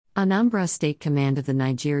Anambra State Command of the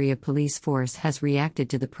Nigeria Police Force has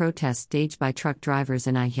reacted to the protest staged by truck drivers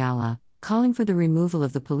in Ayala, calling for the removal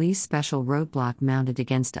of the police special roadblock mounted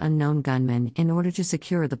against unknown gunmen in order to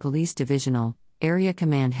secure the police divisional, area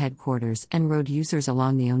command headquarters and road users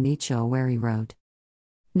along the Onitsha-Owerri Road.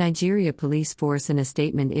 Nigeria Police Force, in a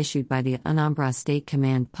statement issued by the Anambra State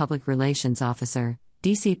Command Public Relations Officer,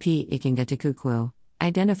 DCP Ikenga Tukukwu,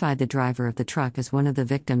 identified the driver of the truck as one of the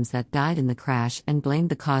victims that died in the crash and blamed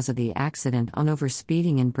the cause of the accident on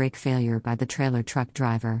overspeeding and brake failure by the trailer truck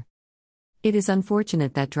driver. It is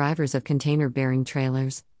unfortunate that drivers of container-bearing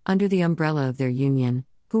trailers, under the umbrella of their union,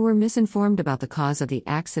 who were misinformed about the cause of the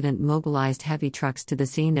accident, mobilized heavy trucks to the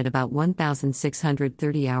scene at about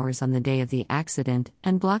 1,630 hours on the day of the accident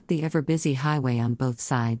and blocked the ever-busy highway on both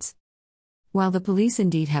sides. While the police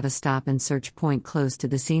indeed have a stop and search point close to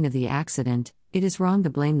the scene of the accident, it is wrong to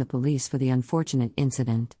blame the police for the unfortunate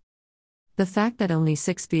incident. The fact that only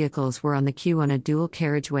 6 vehicles were on the queue on a dual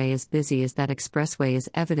carriageway as busy as that expressway is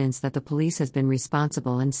evidence that the police has been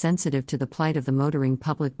responsible and sensitive to the plight of the motoring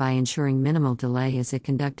public by ensuring minimal delay as it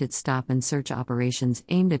conducted stop and search operations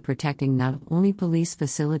aimed at protecting not only police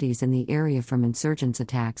facilities in the area from insurgents'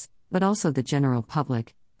 attacks, but also the general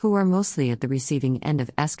public, who are mostly at the receiving end of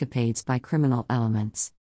escapades by criminal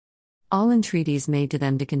elements. All entreaties made to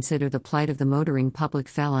them to consider the plight of the motoring public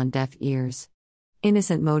fell on deaf ears.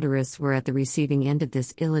 Innocent motorists were at the receiving end of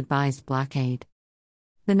this ill-advised blockade.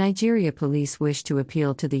 The Nigeria police wish to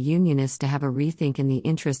appeal to the unionists to have a rethink in the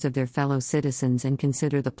interest of their fellow citizens and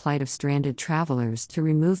consider the plight of stranded travelers to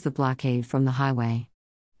remove the blockade from the highway.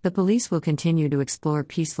 The police will continue to explore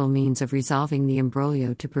peaceful means of resolving the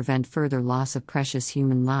imbroglio to prevent further loss of precious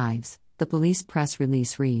human lives, the police press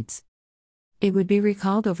release reads. It would be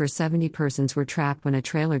recalled over 70 persons were trapped when a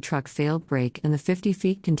trailer truck failed brake and the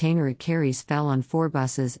 50-feet container it carries fell on 4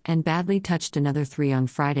 buses and badly touched another 3 on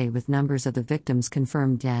Friday, with numbers of the victims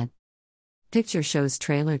confirmed dead. Picture shows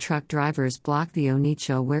trailer truck drivers blocked the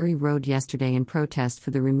Onitsha-Owerri Road yesterday in protest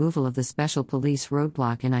for the removal of the special police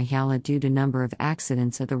roadblock in Ayala due to number of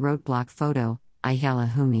accidents at the roadblock. Photo,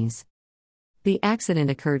 Ayala Humis. The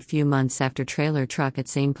accident occurred few months after trailer truck at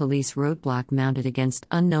same police roadblock mounted against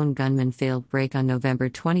unknown gunmen failed brake on November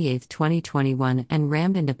 28, 2021 and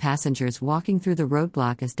rammed into passengers walking through the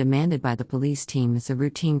roadblock as demanded by the police team as a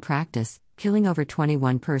routine practice, killing over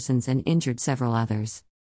 21 persons and injured several others.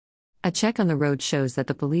 A check on the road shows that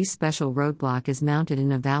the police special roadblock is mounted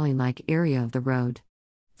in a valley-like area of the road.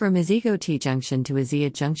 From Ezego T Junction to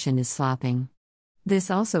Ezia Junction is slopping.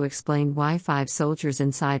 This also explained why 5 soldiers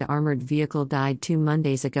inside armored vehicle died 2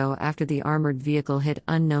 Mondays ago after the armored vehicle hit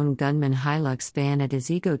unknown gunman Hilux van at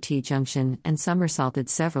Ezego T Junction and somersaulted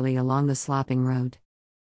severally along the slopping road.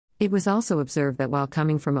 It was also observed that while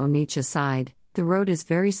coming from Onitsha side, the road is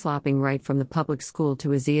very slopping right from the public school to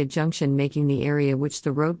Ezia Junction, making the area which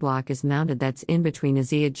the roadblock is mounted, that's in between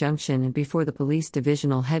Ezia Junction and before the police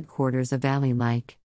divisional headquarters, a valley-like.